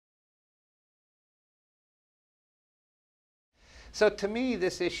So to me,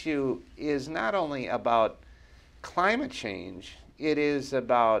 this issue is not only about climate change, it is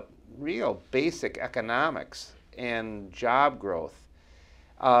about real basic economics and job growth.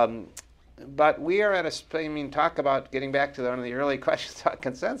 Um, but we are at I mean, talk about getting back to one of the early questions about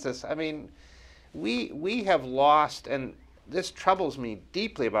consensus. I mean, we have lost, and this troubles me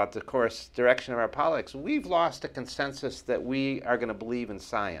deeply about the course direction of our politics. We've lost a consensus that we are going to believe in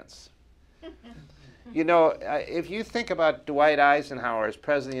science. You know, if you think about Dwight Eisenhower as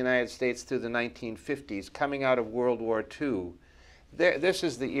President of the United States through the 1950s, coming out of World War II, this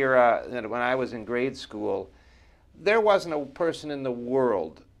is the era that when I was in grade school, there wasn't a person in the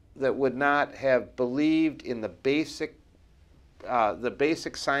world that would not have believed in the basic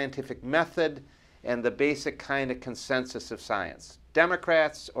scientific method and the basic kind of consensus of science,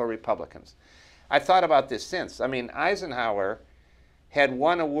 Democrats or Republicans. I've thought about this since. I mean, Eisenhower had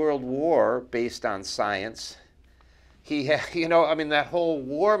won a world war based on science. He had, you know, I mean, that whole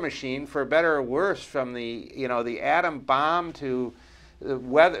war machine, for better or worse, from the, you know, the atom bomb to the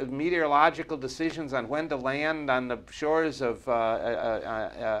weather, meteorological decisions on when to land on the shores of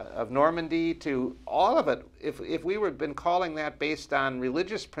Normandy, to all of it. If we had been calling that based on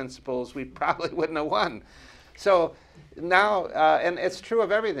religious principles, we probably wouldn't have won. So now, and it's true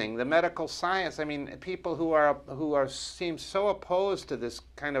of everything, the medical science. I mean, people who seem so opposed to this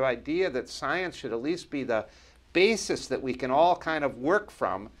kind of idea that science should at least be the basis that we can all kind of work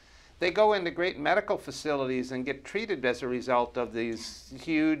from, they go into great medical facilities and get treated as a result of these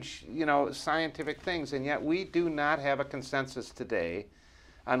huge, you know, scientific things. And yet we do not have a consensus today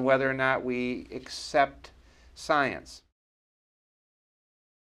on whether or not we accept science.